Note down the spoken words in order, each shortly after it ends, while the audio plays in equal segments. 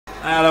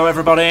Hello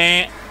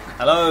everybody!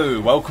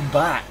 Hello, welcome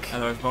back!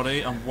 Hello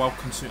everybody and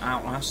welcome to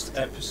Outlast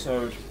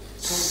episode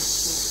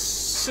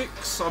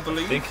 6 I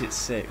believe. I think it's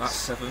 6. That's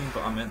 7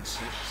 but I meant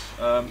 6.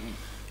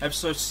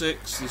 Episode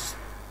 6,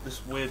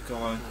 this weird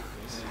guy.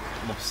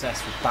 I'm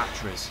obsessed with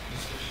batteries.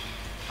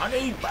 I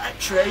need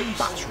batteries!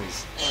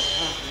 Batteries.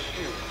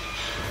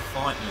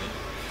 Fight me.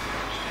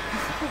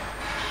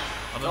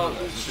 I don't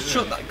know what to do.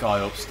 Shut that guy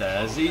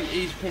upstairs,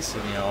 he's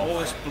pissing me off. All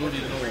this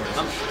bloody noise.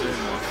 I'm just doing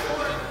my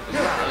fucking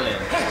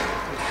rattling.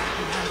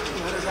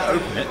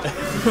 Open it.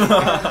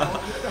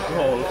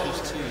 Oh, look at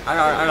his teeth.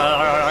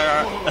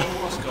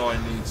 This guy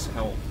needs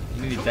help.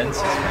 You need a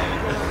dentist,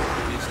 mate.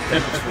 He's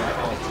dental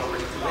help.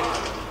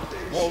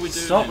 What are we doing?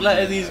 Stop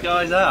letting these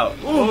guys out.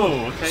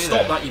 Oh, okay.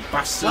 Stop that, you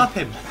bastard. Slap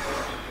him.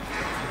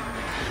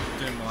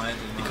 Doing my head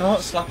in. You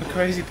can't slap a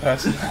crazy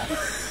person.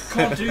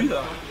 Can't do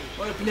that.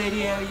 What the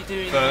bloody hell are you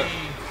doing?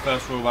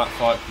 First rule about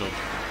Fight Club.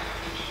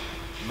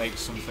 Make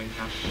something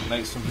happen.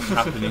 Make something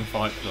happen in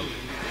Fight Club.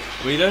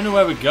 We don't know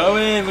where we're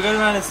going. We're going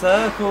around in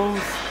circles.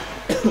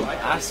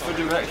 Ask for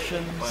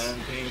directions. When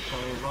people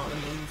run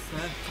in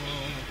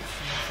circles.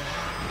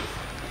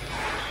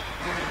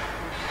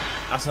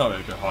 That's not a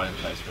very good hiding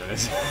place, really.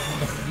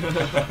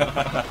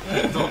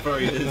 It's not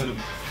very hidden.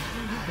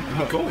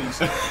 Guys.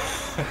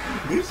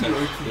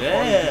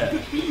 Yeah.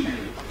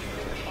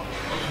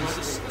 What's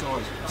this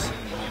guy's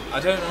I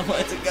don't know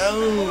where to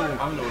go.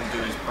 I'm not going to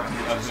do his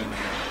bandages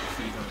if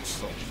you don't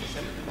stop.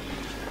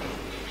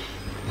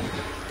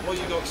 What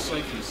you got to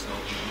say for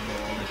yourself?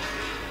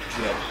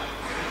 Yeah.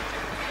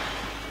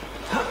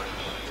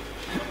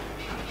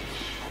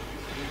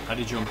 How do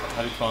you jump?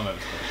 How do you climb over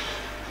stuff?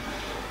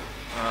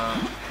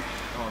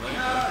 Oh, there you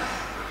go.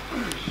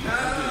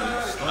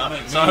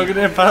 No, I'm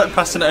going to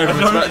passing it over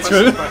back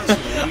to him.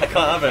 I can't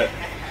have it.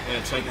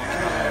 Yeah, take my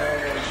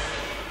camera.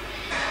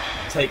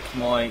 Take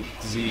my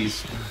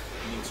disease. You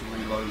need to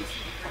reload.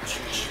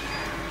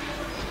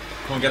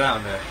 Come on, get out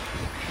of here.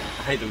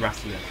 I hate the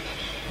rattling.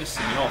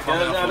 Pissing me off.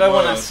 I don't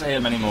want to say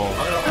him anymore.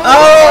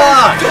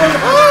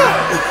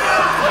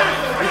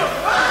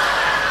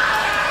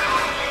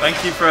 Thank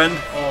you, friend.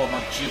 Oh,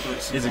 my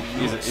giblets. He's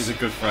a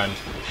good friend.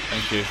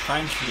 Thank you.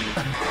 Thank you.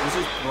 Is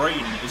his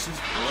brain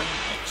exploding?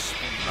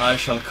 I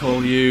shall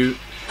call you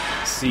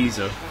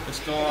Caesar. This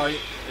guy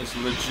is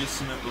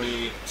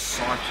legitimately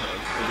psycho,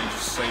 but he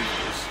just saved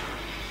us.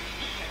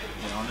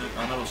 Yeah, I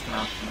know what's going to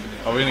happen.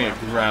 Oh, we're going to get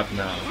grabbed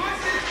now.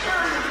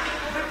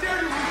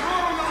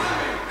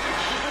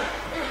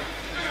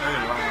 Very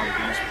loud,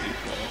 these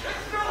people.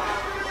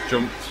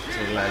 Jumped to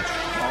the ledge. Oh,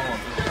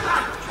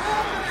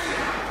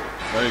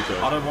 Very good.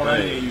 I don't want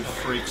any of you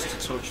freaks to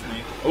touch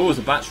me. Oh, there's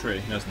a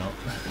battery. No, it's not.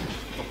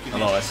 I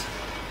lied.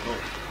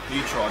 Look,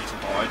 you tried to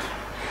hide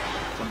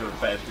under a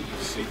bed that you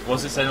see.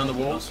 What's it saying on the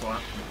wall? That's what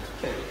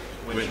happened.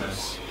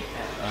 Witness.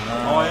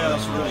 Oh yeah,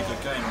 that's a really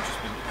good game. I've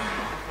just been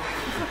playing.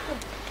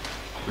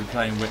 We're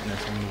playing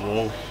Witness on the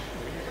wall.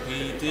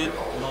 He did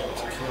not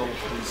kill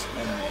his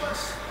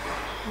enemies.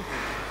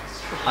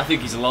 I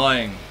think he's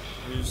lying.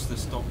 Who's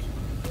this document?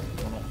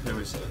 Well, not who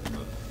is it, but no,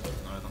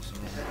 that's the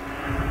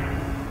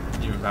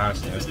wrong. You're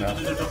embarrassing us now.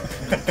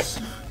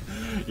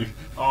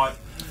 Alright,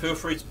 feel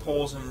free to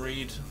pause and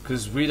read.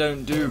 Because we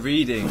don't do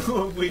reading.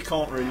 We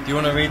can't read. Do you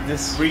want to read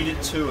this? Read it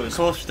to us. Of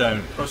course you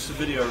don't. Post a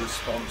video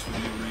response with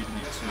you reading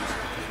it to us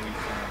because we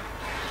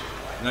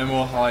can't. No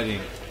more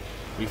hiding.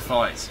 We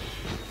fight.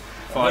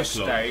 Fight This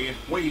club. day,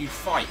 we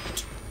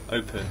fight.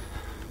 Open.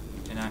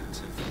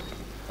 Inactive.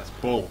 That's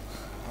bull.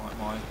 Like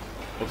my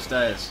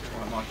Upstairs.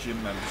 my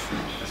gym membership.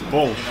 That's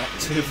bull.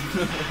 Inactive.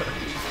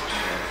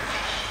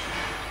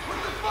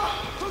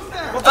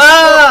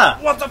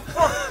 What the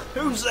fuck?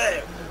 Who's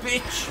there,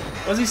 bitch?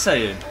 What's he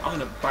saying? I'm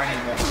gonna bang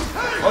him off.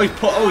 Oh,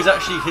 he's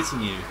actually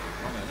hitting you.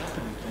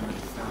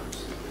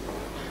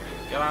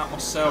 Get out my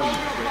cell, you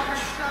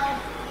bitch.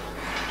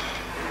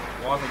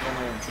 Why have I gone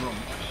all drunk?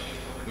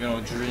 We're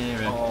going to dream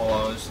it.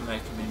 Oh, this is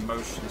making me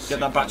motion sick. Get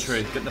that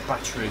battery. Get the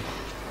battery.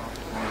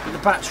 Get the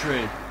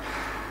battery.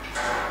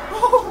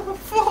 Oh,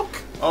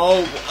 fuck!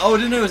 Oh, I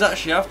didn't know it was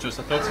actually after us.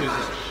 I thought he was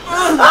just...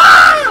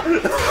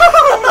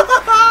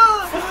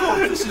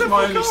 This is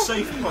my only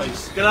safe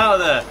place. Get out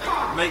of there.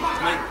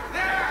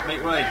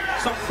 Make way.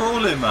 Stop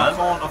crawling, man. I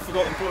can't, I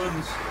forgot the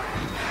buttons.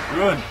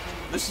 Run.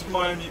 This is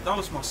my only, that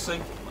was my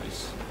safe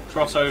place.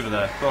 Cross over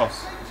there.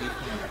 Cross. Is he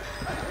coming?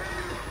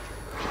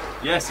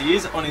 Yes, he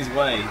is on his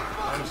way.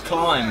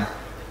 Climb.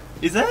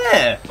 He's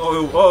there.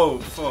 Oh,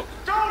 fuck.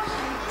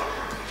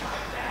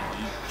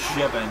 You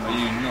jebbing. Are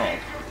you not?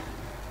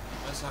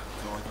 Where's that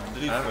guy going?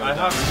 Did he I fall have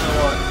down? no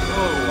idea.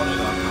 Oh, I knew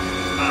that.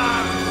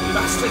 You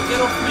bastard, get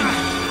off me!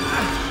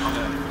 I'm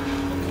gonna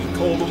fucking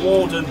call the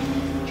warden.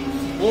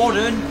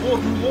 Warden!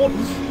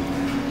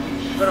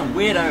 What a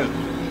weirdo.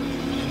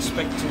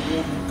 Inspector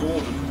Warden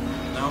Gordon.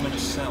 Now I'm in a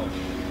cell.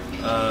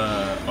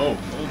 Oh,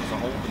 there's a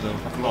hole with a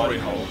glory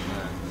hole.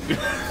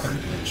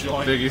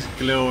 Giant. Biggest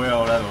glory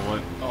hole ever.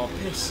 What? Oh,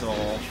 piss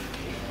off.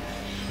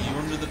 You're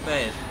under the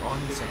bed. I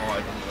need to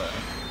hide under there.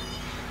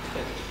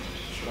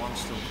 So I'm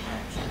still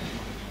crouched.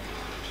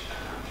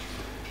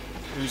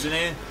 Who's in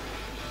here?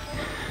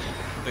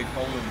 Big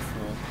hole in the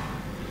floor.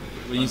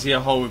 When you see a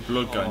hole with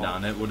blood going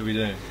down it, what do we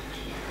do?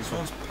 This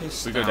one's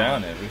pissed. We go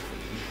down it.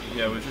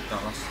 Yeah, we did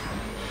that last time.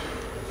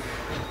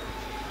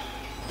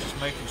 Just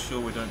making sure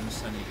we don't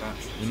miss any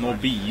batteries. With more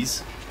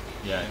bees?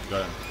 Yeah,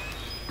 go.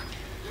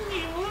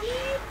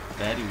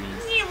 Daddy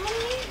bees.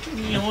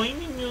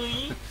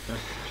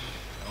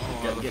 Oh,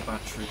 I love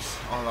batteries.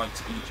 I like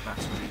to eat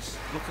batteries.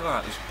 Look at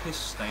that, there's piss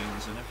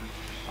stains and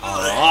everything.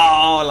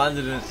 Oh, I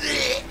landed in it.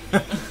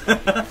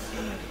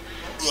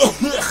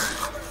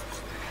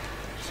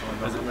 Sorry,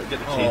 get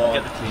the cleaner.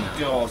 Get the cleaner.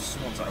 God,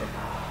 someone's out of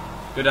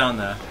Go down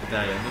there.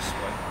 There you this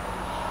way.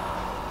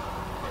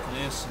 I can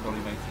hear somebody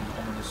making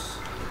ominous.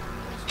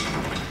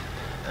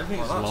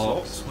 Everything's that's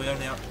locked. locked. We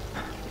only have.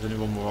 There's only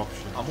one more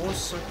option. I'm always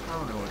so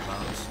paranoid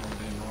about this one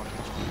being right.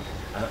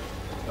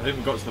 I think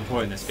we've got to the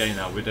point in this game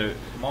now. We don't.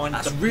 Mine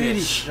That's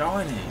really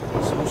shiny.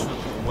 So we should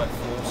have put a wet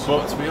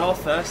floor. But we are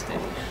thirsty.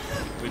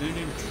 We do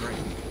need a drink.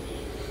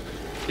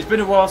 It's been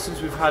a while since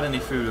we've had any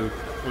food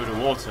or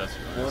water.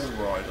 Wall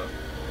rider.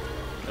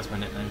 That's my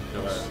nickname.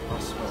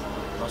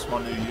 That's my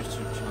new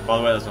YouTube channel. By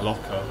the way, there's a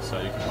locker, so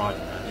you can hide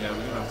in there. Yeah,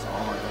 we're gonna have to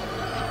hide.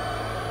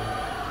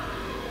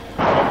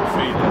 I can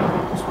feel it.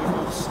 What's with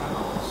all the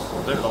sounds? I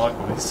don't like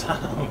all these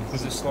sounds.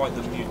 Is this like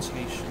the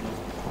mutation of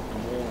the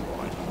wall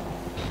rider?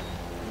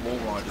 The wall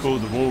rider.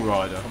 Called the wall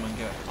rider. Come and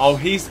get. Oh,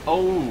 he's.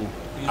 Oh,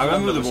 He's I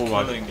remember the one wall that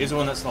was rider. killing. He's the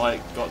one that's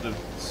like got the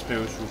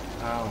spiritual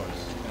powers.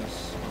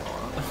 Yes.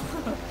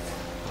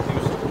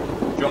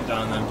 Drop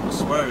down then. I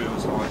swear he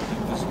was like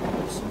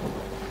invisible or something.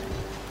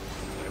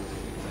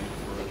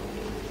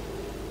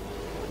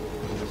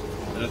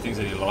 I don't think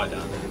there's any light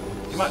down there.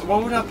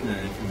 What would happen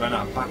then if we ran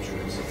out of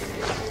batteries?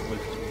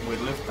 We'd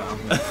live down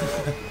there.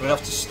 We'd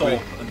have to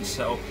stop and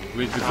set up.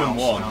 We'd become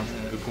one.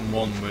 Become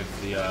one with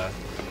the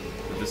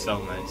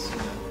cellmates.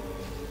 Yeah.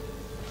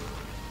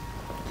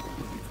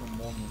 We'd become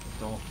one with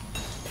the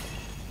darkness.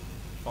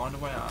 Find a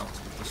way out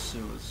of the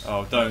sewers.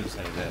 Oh, don't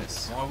say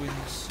this. Why are we in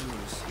the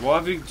sewers? Why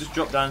have we just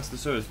dropped down to the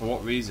sewers? For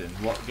what reason?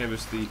 What gave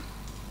us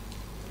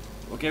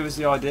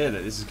the idea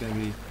that this is going to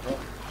be?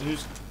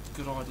 Whose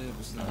good idea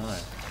was this?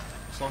 Right.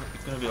 It's like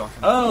it's going to be like.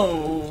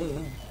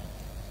 Oh.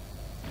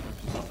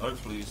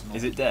 Hopefully he's not.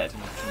 Is it dead?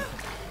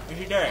 Is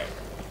he dead?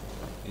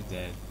 He's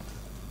dead.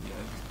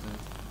 Yeah,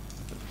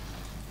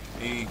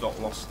 he's dead. He got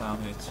lost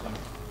down here too.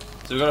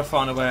 So we've got to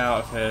find a way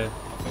out of here.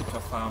 I think I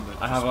found it.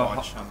 I have just a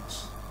by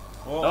chance.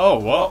 Oh,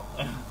 what?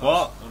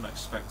 What?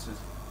 Unexpected.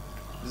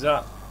 Is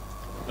that?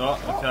 Oh,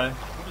 okay.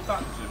 What did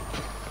that do?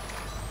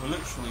 We're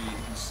literally in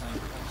the same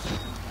place.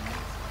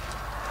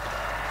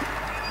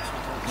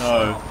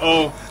 No.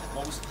 Oh.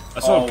 What was? I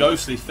saw a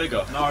ghostly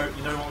figure. No,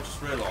 you know what I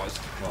just realised?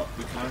 What?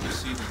 We can only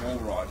see the wall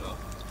rider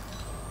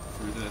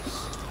through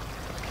this.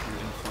 Through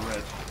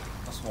infra-red.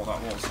 That's what that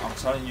was. I'm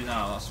telling you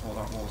now, that's what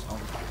that was.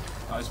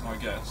 That is my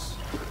guess.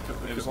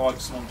 It was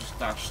like someone just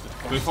dashed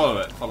across. Can we follow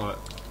it? Follow it.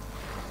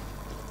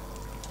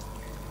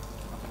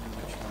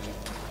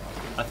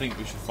 I think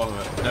we should follow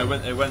it. No,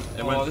 it went.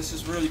 Oh, this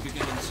is really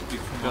beginning to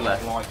become a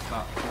lot like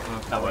that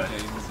other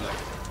game that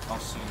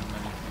I've seen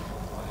many people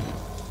play.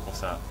 What's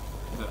that?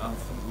 That I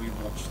think we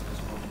watched it as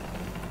well.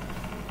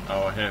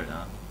 Oh, I hear it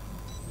now.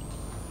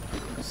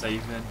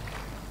 Saving.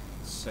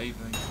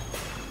 Saving.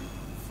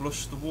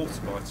 Flush the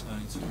water by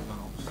turning two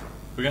valves.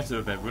 We're going to do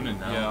a bit of running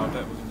now. Yeah, I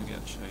bet we're going to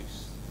get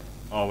chased.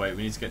 Oh wait,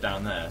 we need to get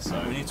down there, so...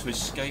 We need to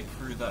escape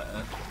through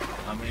there,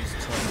 and we need to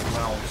turn the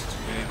valves to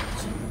be able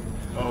to...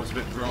 Oh, it's a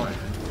bit dry.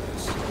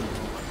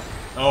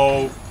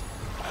 Oh,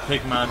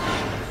 Pigman.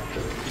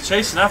 He's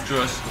chasing after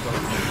us.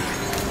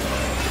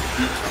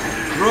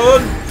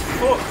 Run!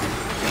 Fuck!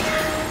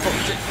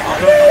 I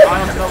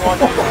have no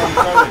idea where I'm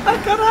going. I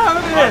got out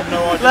of here! I have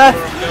no idea left,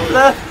 where I'm going.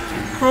 left,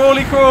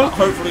 crawly crawl.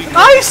 Hopefully...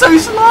 Oh, he's so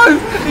slow!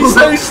 He's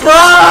so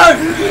slow!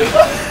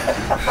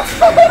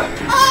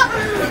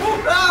 Oh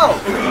no!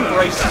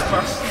 Racist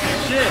bastard.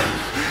 Shit!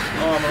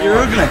 Oh, You're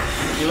ugly.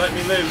 You let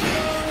me live. You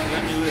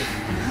let me live.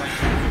 Thank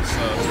you, good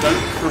sir.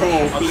 Don't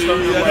crawl, please. I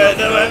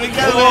don't let me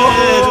go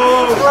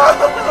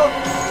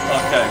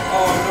Okay.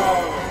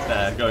 Oh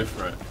There, go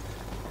for it.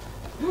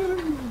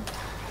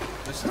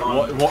 This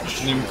time.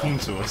 Watching him come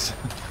to us.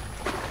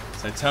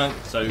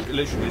 So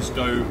literally just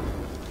go,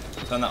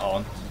 turn that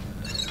on,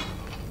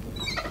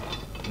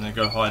 and then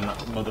go hide in that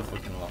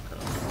motherfucking locker.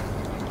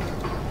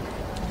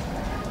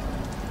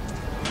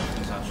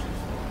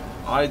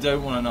 I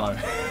don't want to know.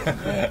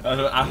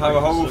 I have a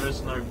horrible. There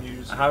is no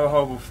music. I have a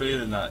horrible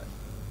feeling that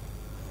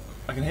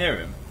I can hear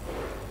him.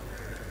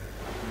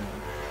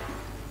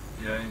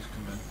 Yeah, he's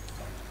coming.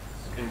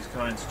 He's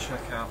going to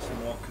check out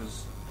some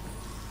lockers.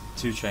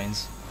 2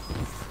 chains.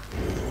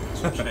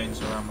 Some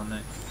chains around my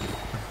neck.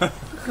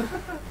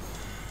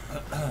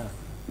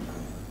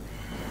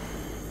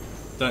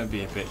 Don't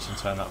be a bitch and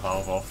turn that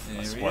valve off.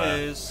 I swear.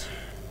 He is.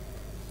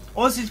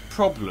 What's his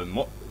problem?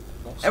 What?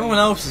 What's Everyone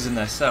else is in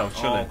their cell,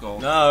 chilling. Oh,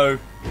 God. No.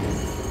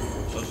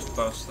 Should I just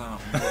burst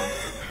out?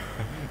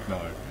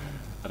 No.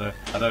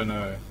 I don't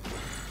know.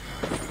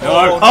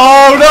 No.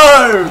 Oh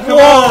no! Come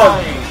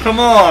on! Come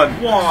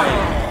on! Why?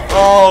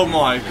 Oh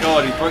my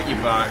god, he broke your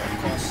back. I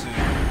can't see.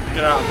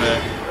 Get out of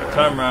there.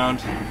 Turn round.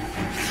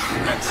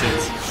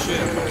 Exit.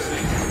 Shit, I can't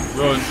see.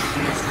 Run.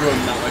 Just run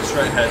that way,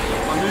 straight ahead.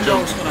 I knew that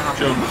was going to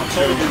happen. Jump. I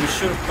told you we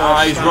should have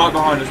Ah, he's right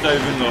behind us, don't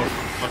even look.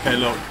 Okay,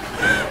 look.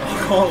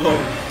 I can't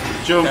look.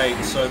 Jump. Okay,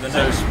 so the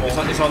next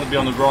one. It's on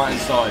the right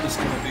hand side. It's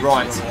gonna be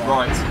Right, to the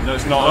right. No,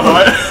 it's not.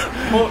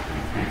 Right.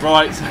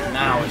 Right.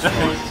 Now it's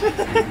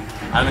right.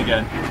 And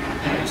again.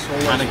 It's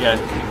always And again.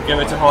 Get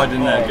me to hide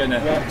in there. Get in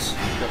there.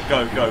 What?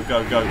 Go.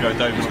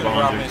 Don't He's look going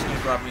to grab behind me, you. he's going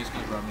to grab me, he's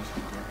going to grab me, he's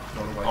going to grab me.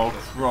 Gotta wait Oh for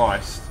it.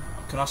 Christ.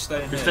 Can I stay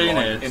in Can you here? stay in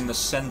like, here? in the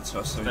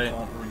centre so Stay- you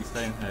can't really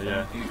Stay in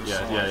here, either yeah.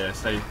 side. Yeah,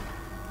 stay.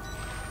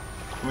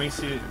 Can we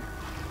see it?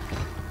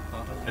 I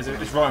don't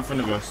know. It's right in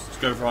front of us.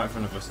 Just go right in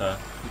front of us there.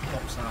 He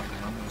pops out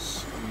and I'm going to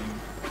scream.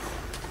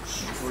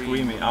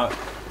 Screaming out.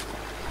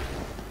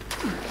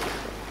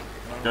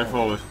 Go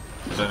forward.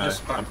 I don't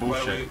Just know. back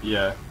Bullshit. where we-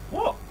 Yeah.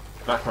 What?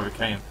 Back where we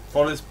came.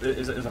 Follow this.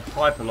 There's a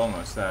pipe along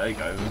us. There you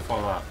go. We'll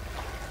follow that.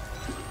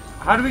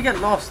 How do we get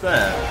lost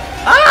there?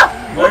 Ah!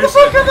 What the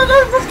fuck?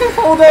 Let's go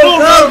forward there. Oh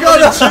no, God,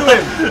 it's to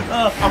him!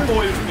 I thought he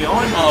was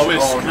behind us. Oh, we're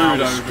now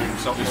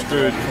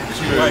screwed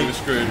we're over.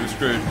 screwed. We're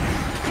screwed.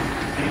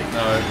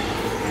 No.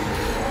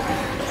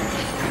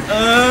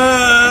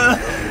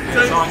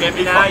 Try and get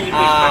me now, you big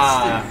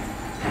bastard.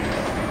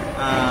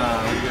 What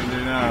are you gonna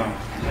do now?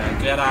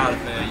 Yeah, get out of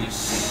there, you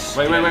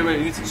Wait.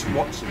 You need to just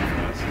watch him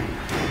first.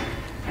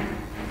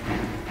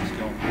 He's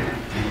gone.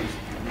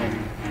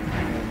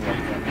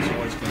 He's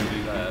always going to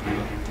be there, but...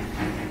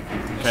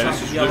 Okay, it's this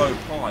that is yellow good.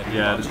 pipe.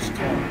 Yeah, I just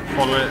can't.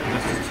 Follow it.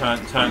 Let's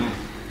just turn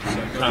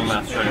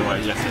left straight away.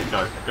 Yes,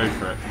 go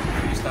for it.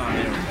 He's down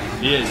here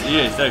again. He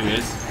is. There he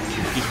is.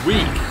 He's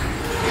weak.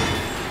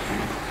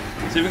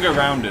 See if we can go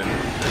round him.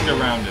 Let's go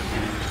round him.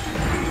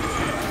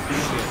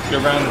 Go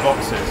round the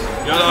boxes.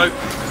 Yellow.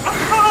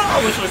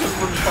 I wish I could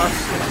run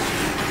faster.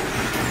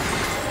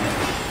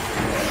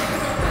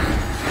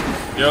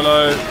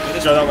 Yellow.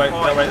 This Go that way.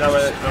 pipe That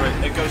way.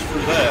 It goes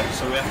through there,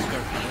 so we have to go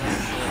through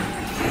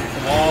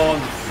Come on.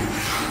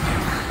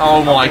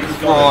 Oh my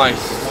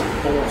Christ. My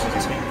balls are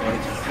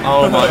tingling.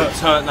 Oh my.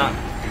 Turn that.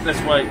 This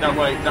way. That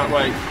way.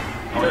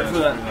 Oh, Go yeah, for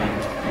that.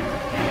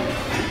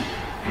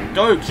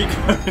 Go. Keep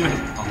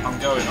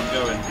going. I'm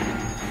going.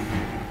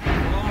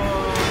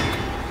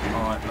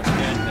 Alright, let's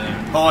get in there.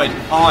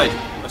 Hide.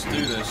 Let's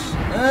do this.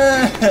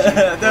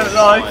 I don't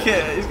like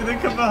it. He's gonna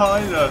come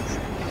behind us. Shit,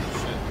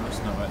 there's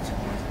nowhere to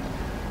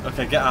hide.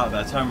 Okay, get out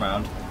there. Turn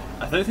round.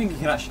 I don't think you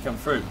can actually come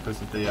through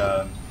because of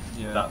the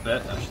that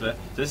bit actually. So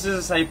this is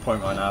a save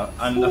point right now,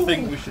 and I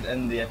think we should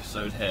end the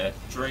episode here.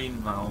 Drain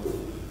valve.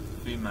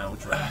 Female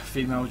drain.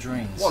 Female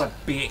drains. What a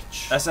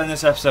bitch. Let's end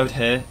this episode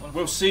here.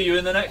 We'll see you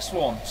in the next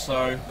one.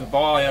 So,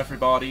 goodbye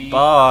everybody.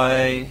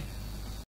 Bye.